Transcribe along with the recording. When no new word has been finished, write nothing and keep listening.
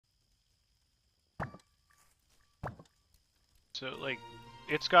So, like,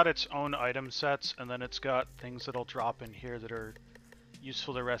 it's got its own item sets, and then it's got things that'll drop in here that are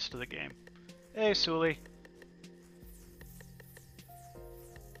useful the rest of the game. Hey, Sully.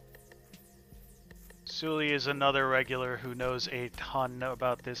 Sully is another regular who knows a ton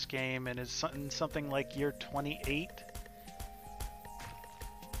about this game and is in something like year 28.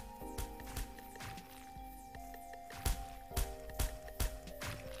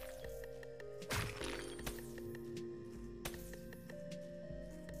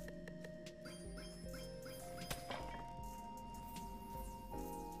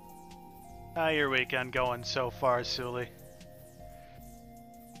 How your weekend going so far, Sully?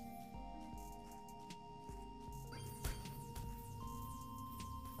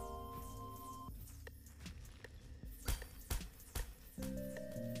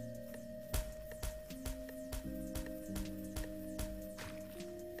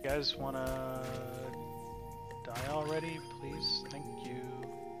 You guys wanna die already, please? Thank you.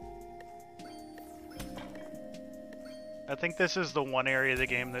 I think this is the one area of the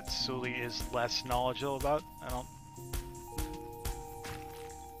game that Sully is less knowledgeable about. I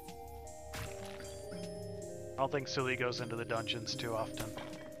don't think Sully goes into the dungeons too often.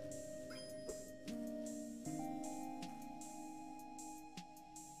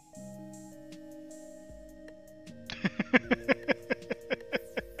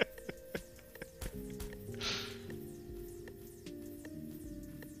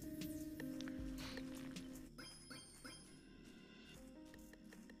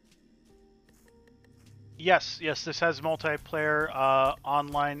 Yes, this has multiplayer,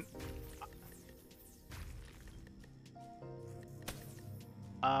 online.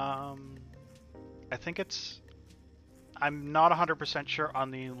 I think I'm not 100% sure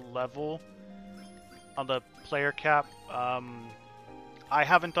on the level, on the player cap. I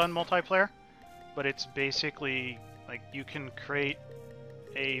haven't done multiplayer, but it's basically, like, you can create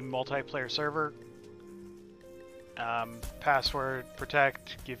a multiplayer server, password,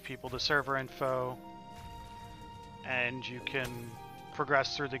 protect, give people the server info, and you can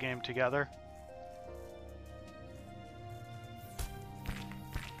progress through the game together.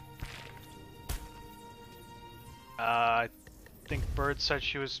 I think Bird said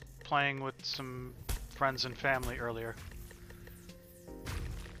she was playing with some friends and family earlier.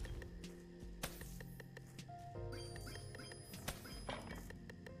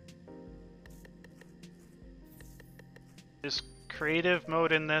 Is creative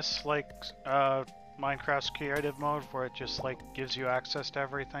mode in this like Minecraft's creative mode, where it just like gives you access to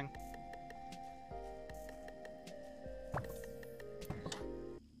everything?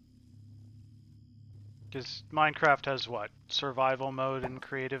 Because Minecraft has what? Survival mode and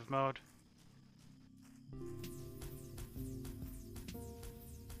creative mode?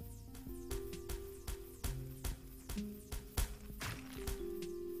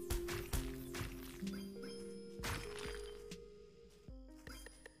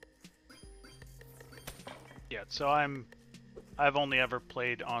 Yeah, so I've only ever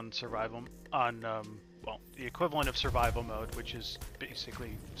played on survival, on, well, the equivalent of survival mode, which is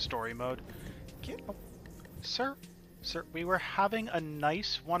basically story mode. Sir, we were having a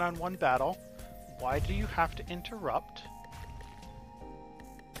nice one-on-one battle. Why do you have to interrupt?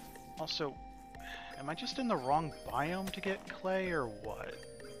 Also, am I just in the wrong biome to get clay, or what?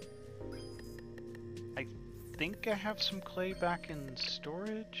 I think I have some clay back in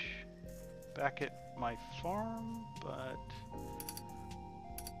storage, back at my farm, but...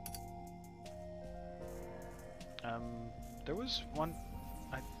 there was one...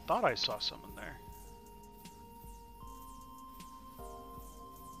 I thought I saw some in there.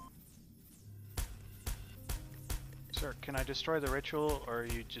 Sir, can I destroy the ritual, or are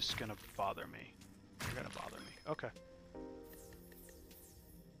you just gonna bother me? You're gonna bother me. Okay.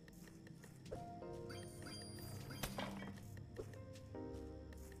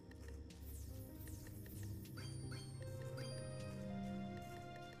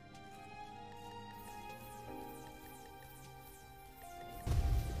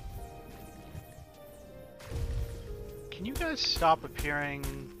 Can you guys stop appearing,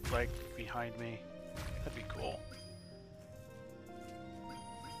 like, behind me? That'd be cool.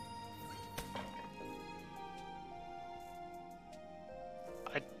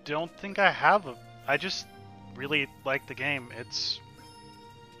 I don't think I have a... I just really like the game. It's...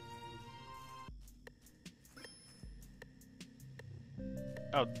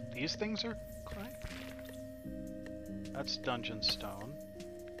 Oh, these things are clay? That's dungeon stone.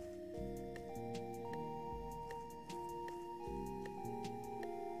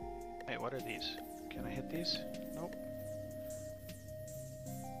 Hey, what are these? Can I hit these? Nope.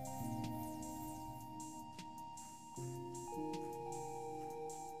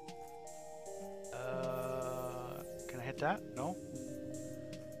 that? No?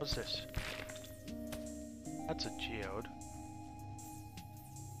 What's this? That's a geode.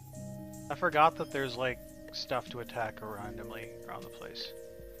 I forgot that there's like stuff to attack randomly around the place.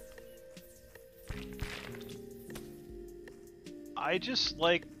 I just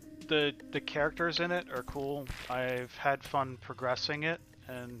like the characters in it are cool. I've had fun progressing it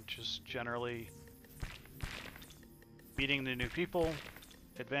and just generally meeting the new people,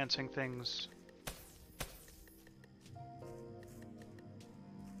 advancing things.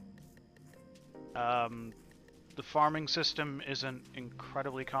 The farming system isn't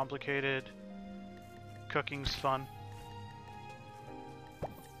incredibly complicated. Cooking's fun.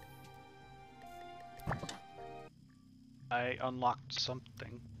 I unlocked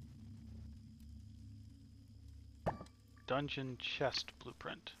something. Dungeon chest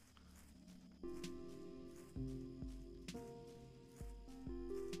blueprint.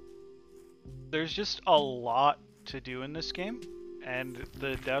 There's just a lot to do in this game, and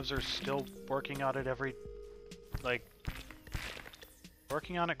the devs are still working on it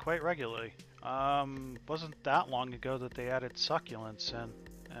working on it quite regularly. Wasn't that long ago that they added succulents in,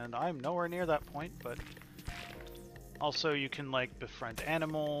 and I'm nowhere near that point, but also you can like befriend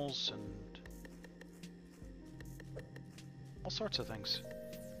animals and all sorts of things.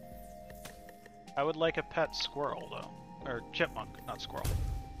 I would like a pet squirrel though, or chipmunk, not squirrel.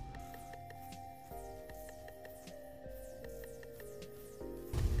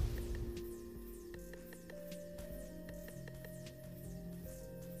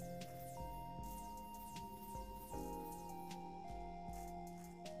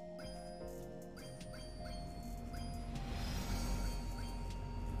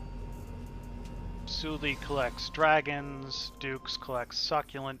 Suli collects dragons, Dukes collects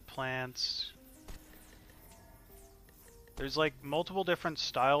succulent plants. There's like multiple different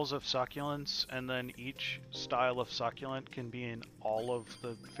styles of succulents, and then each style of succulent can be in all of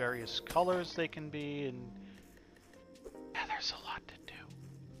the various colors they can be, and yeah, there's a lot to do.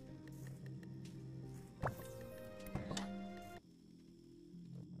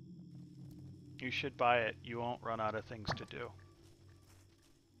 You should buy it, you won't run out of things to do.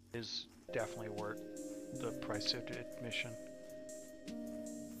 It is definitely worth the price of admission.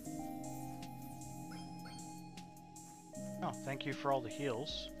 Oh, thank you for all the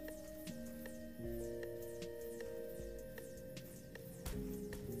heals.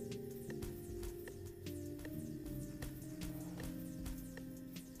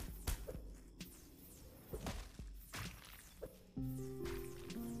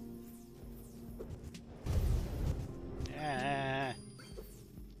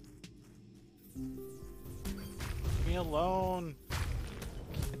 Alone.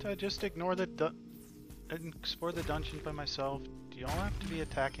 Can't I just ignore the and explore the dungeon by myself? Do y'all have to be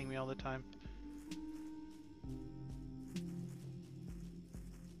attacking me all the time?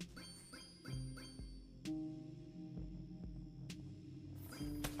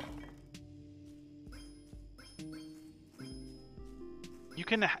 You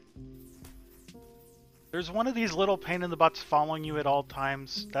can. There's one of these little pain in the butts following you at all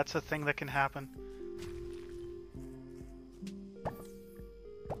times. That's a thing that can happen.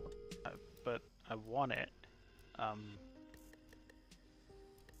 I want it.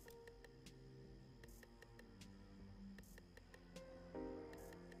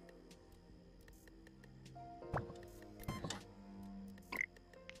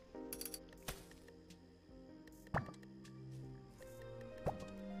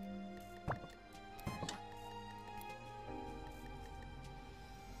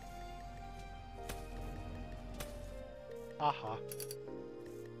 Aha.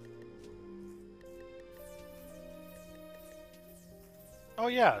 Oh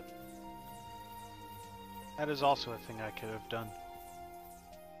yeah, that is also a thing I could have done.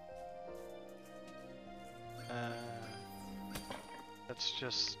 Let's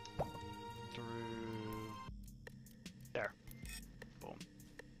just through there. Boom.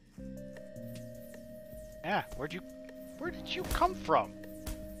 Yeah, where did you come from?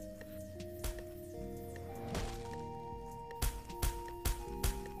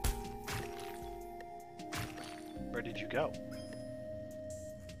 Where did you go?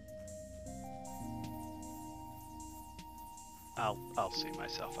 I'll see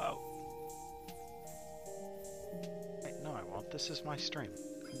myself out. Wait, no I won't. This is my stream.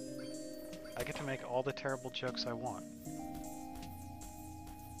 I get to make all the terrible jokes I want.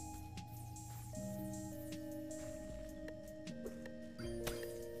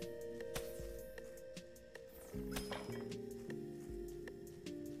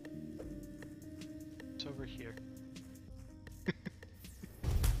 It's over here.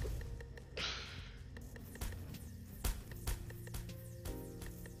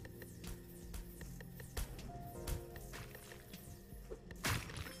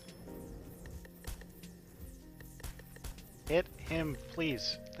 hit him,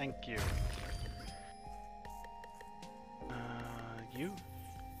 please. Thank you. You?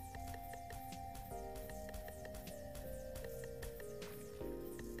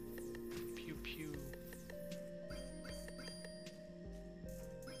 Pew pew.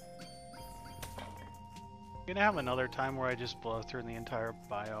 I'm gonna have another time where I just blow through the entire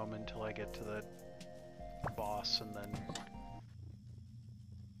biome until I get to the boss, and then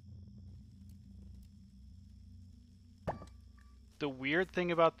the weird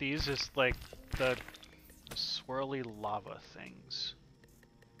thing about these is like the swirly lava things.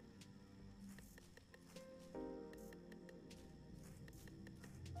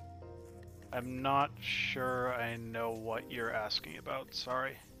 I'm not sure I know what you're asking about,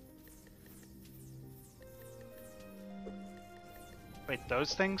 sorry. Wait,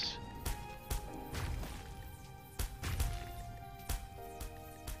 those things?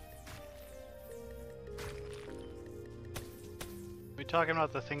 Are we talking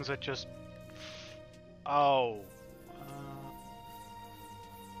about the things that just... Oh.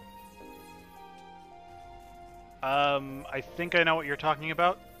 I think I know what you're talking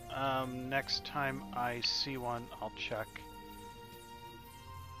about. Next time I see one, I'll check.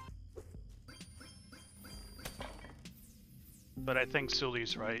 But I think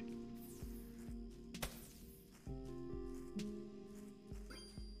Suli's right.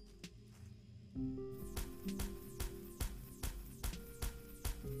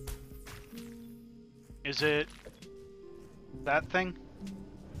 Is it that thing?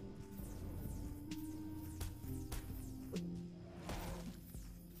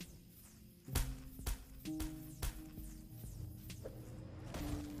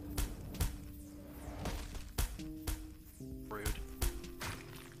 Rude.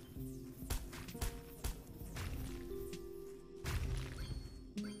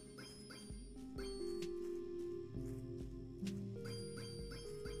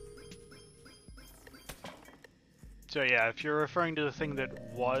 So yeah, if you're referring to the thing that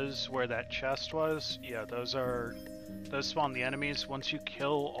was where that chest was, yeah, those spawn the enemies. Once you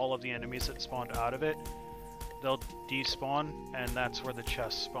kill all of the enemies that spawned out of it, they'll despawn, and that's where the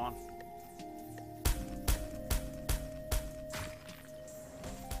chests spawn.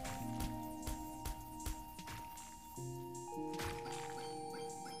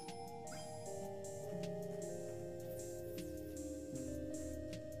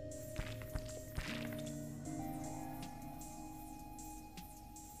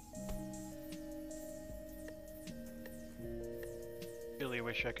 Really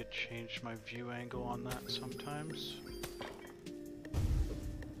wish I could change my view angle on that sometimes.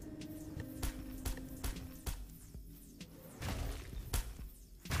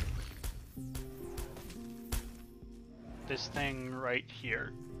 This thing right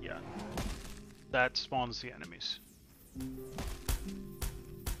here, yeah. That spawns the enemies.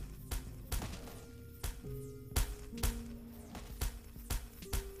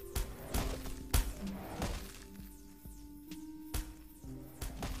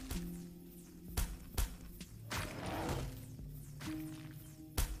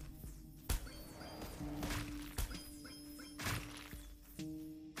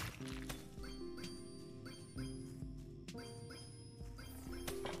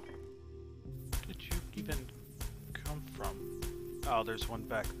 Oh, there's one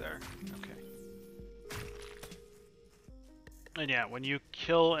back there. Okay. And yeah, when you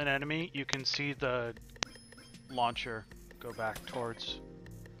kill an enemy, you can see the launcher go back towards.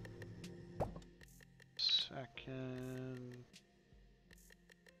 Second.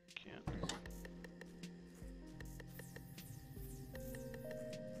 Can't.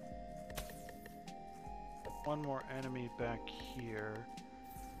 One more enemy back here.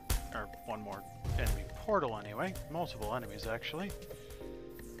 Or one more enemy portal anyway. Multiple enemies actually.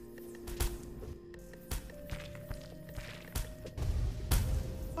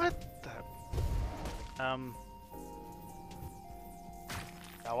 What the?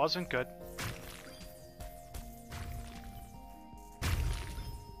 That wasn't good.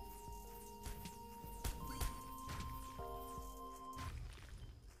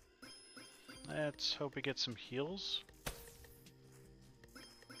 Let's hope we get some heals.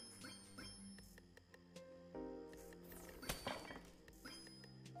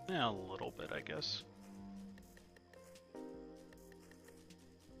 Yeah, a little bit, I guess.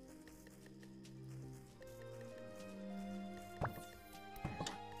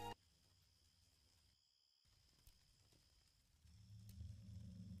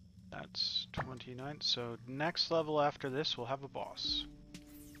 That's 29, so next level after this we'll have a boss.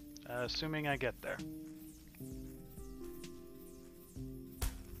 Assuming I get there.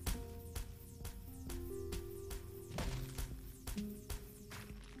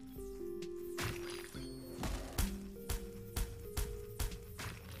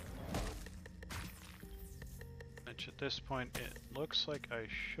 this point, it looks like I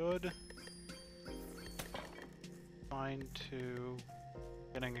should find to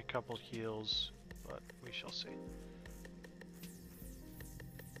getting a couple heals, but we shall see.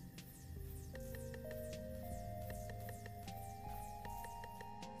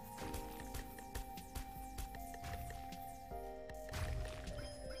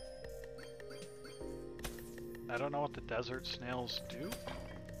 I don't know what the desert snails do.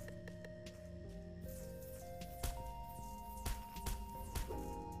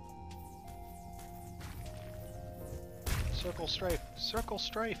 Circle strafe! Circle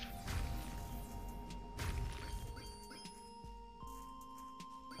strafe!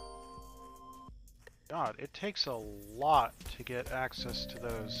 God, it takes a lot to get access to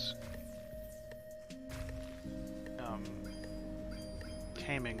those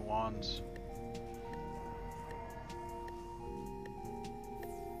taming wands.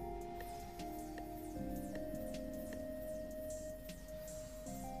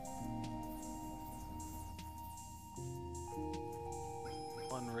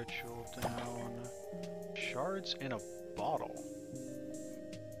 One ritual down. Shards in a bottle.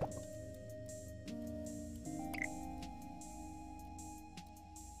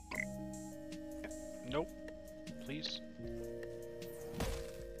 Nope. Please.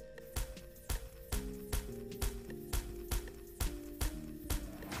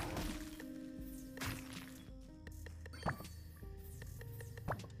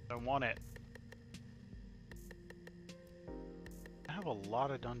 I want it. I have a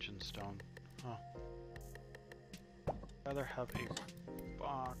lot of dungeon stone. Huh. I'd rather have a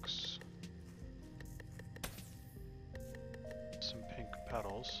box. Some pink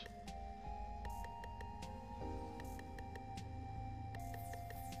petals.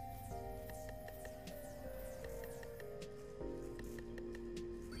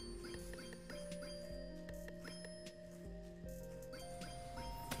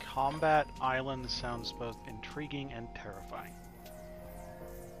 Combat Island sounds both intriguing and terrifying.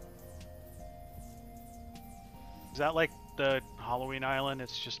 Is that like the Halloween Island?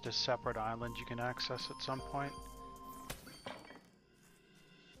 It's just a separate island you can access at some point?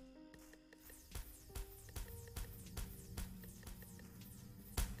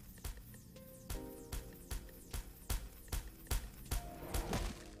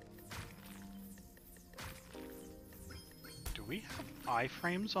 Do we have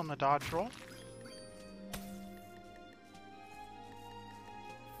iframes on the dodge roll?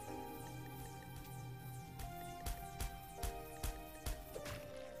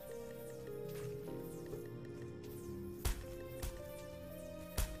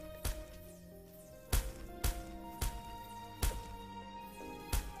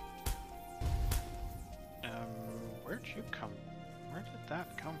 Where'd you come? Where did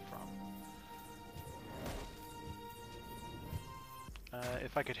that come from?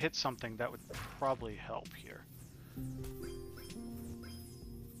 If I could hit something, that would probably help here.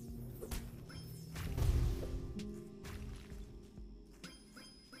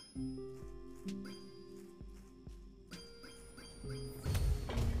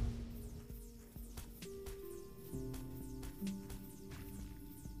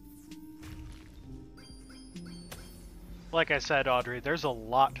 Like I said, Audrey, there's a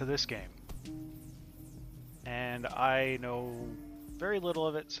lot to this game. And I know very little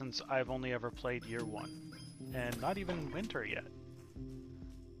of it since I've only ever played Year 1. And not even Winter yet.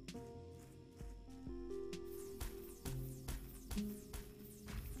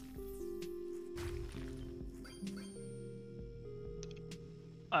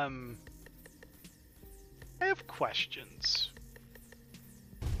 I have questions.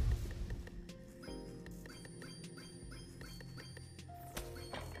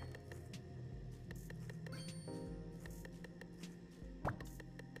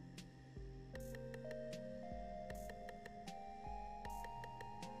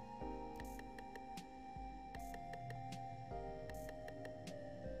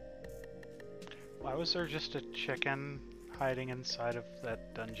 Why was there just a chicken hiding inside of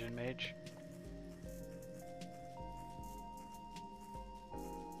that dungeon mage?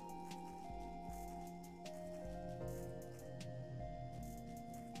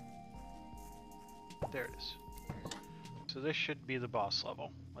 There it is. So this should be the boss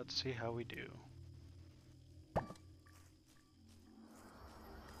level. Let's see how we do.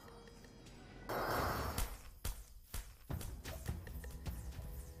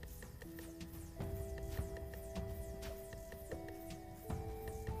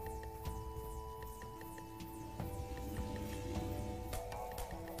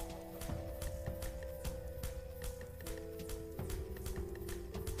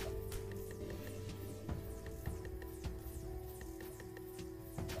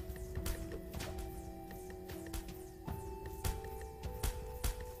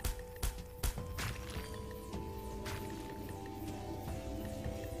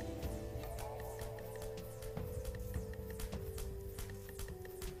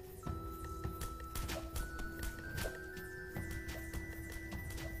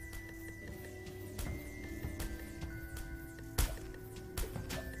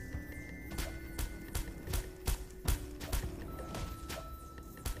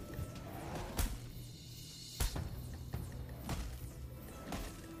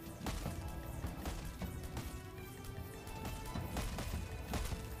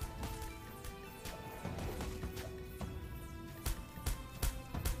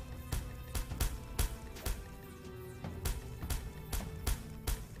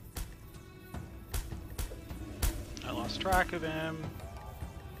 lost track of him.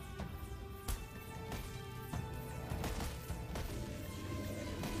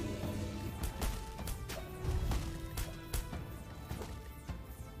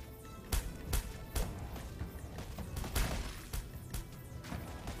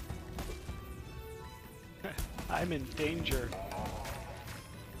 I'm in danger.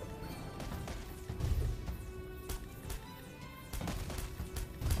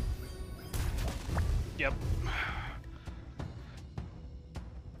 Yep.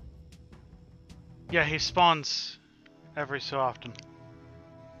 Yeah, he spawns every so often.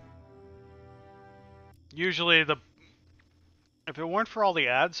 Usually if it weren't for all the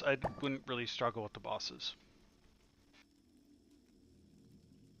ads, I wouldn't really struggle with the bosses.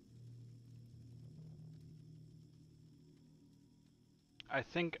 I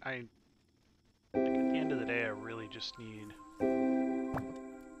think at the end of the day, I really just need...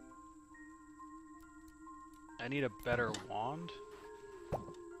 I need a better wand.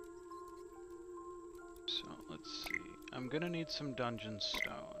 So, let's see. I'm gonna need some dungeon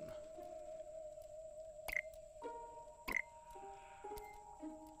stone.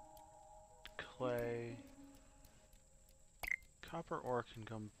 Clay. Copper ore can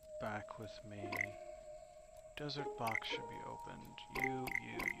come back with me. Desert box should be opened. You.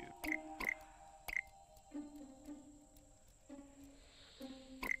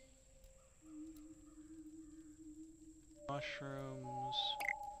 Mushrooms.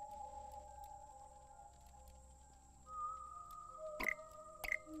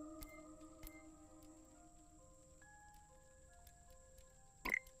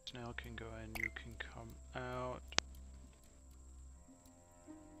 Snail can go in, you can come out.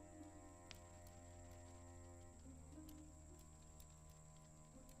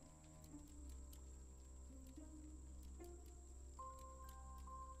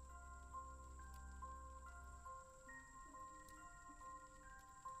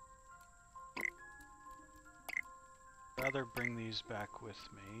 Rather bring these back with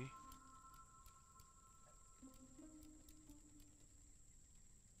me.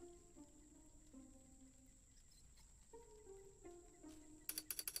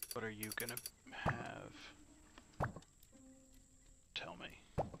 What are you gonna have? Tell me.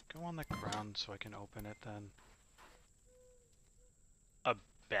 Go on the ground so I can open it then. A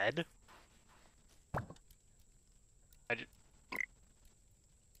bed?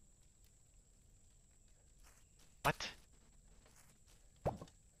 What?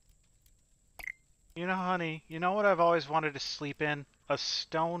 You know, honey, you know what I've always wanted to sleep in? A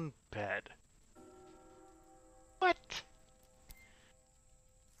stone bed. What?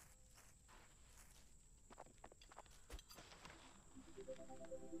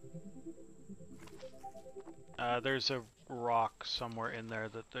 There's a rock somewhere in there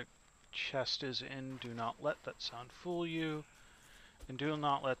that the chest is in. Do not let that sound fool you. And do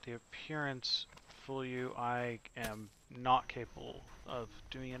not let the appearance fool you. I am not capable of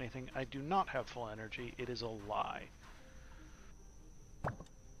doing anything. I do not have full energy. It is a lie.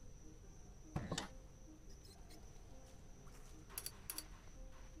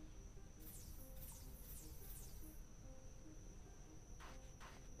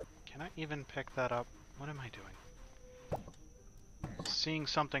 Can I even pick that up? What am I doing? Seeing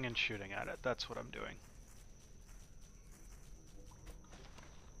something and shooting at it. That's what I'm doing.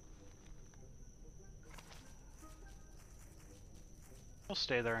 I'll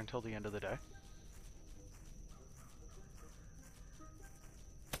stay there until the end of the day.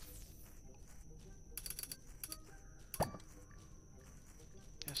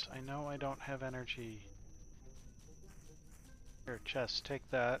 Yes, I know I don't have energy. Here, chest, take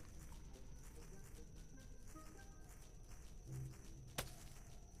that.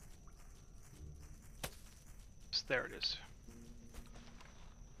 Yes, there it is.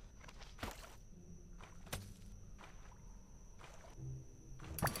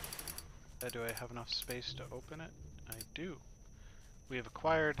 Do I have enough space to open it? I do. We have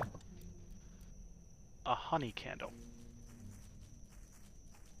acquired a honey candle.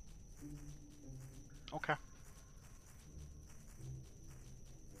 Okay.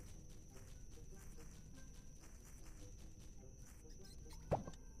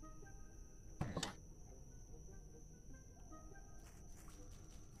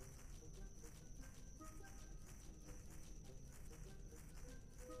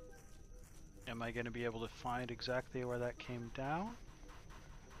 Am I going to be able to find exactly where that came down?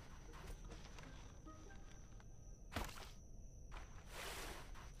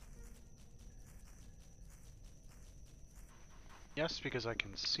 Yes, because I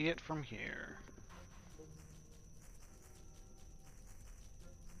can see it from here.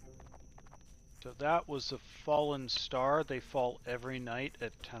 So that was a fallen star. They fall every night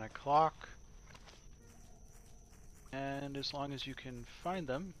at 10 o'clock. And as long as you can find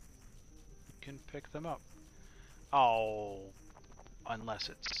them, you can pick them up. Oh, unless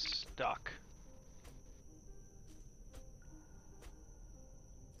it's stuck.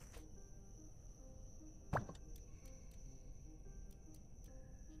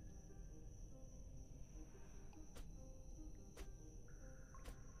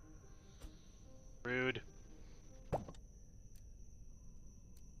 Rude.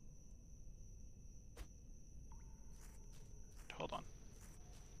 Hold on.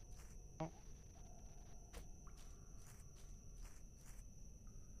 Oh.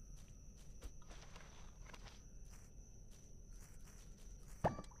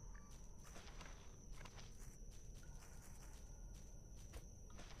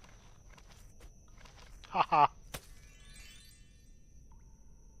 Haha.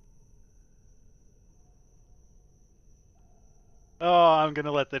 Oh, I'm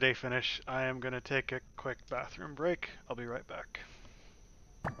gonna let the day finish. I am gonna take a quick bathroom break. I'll be right back.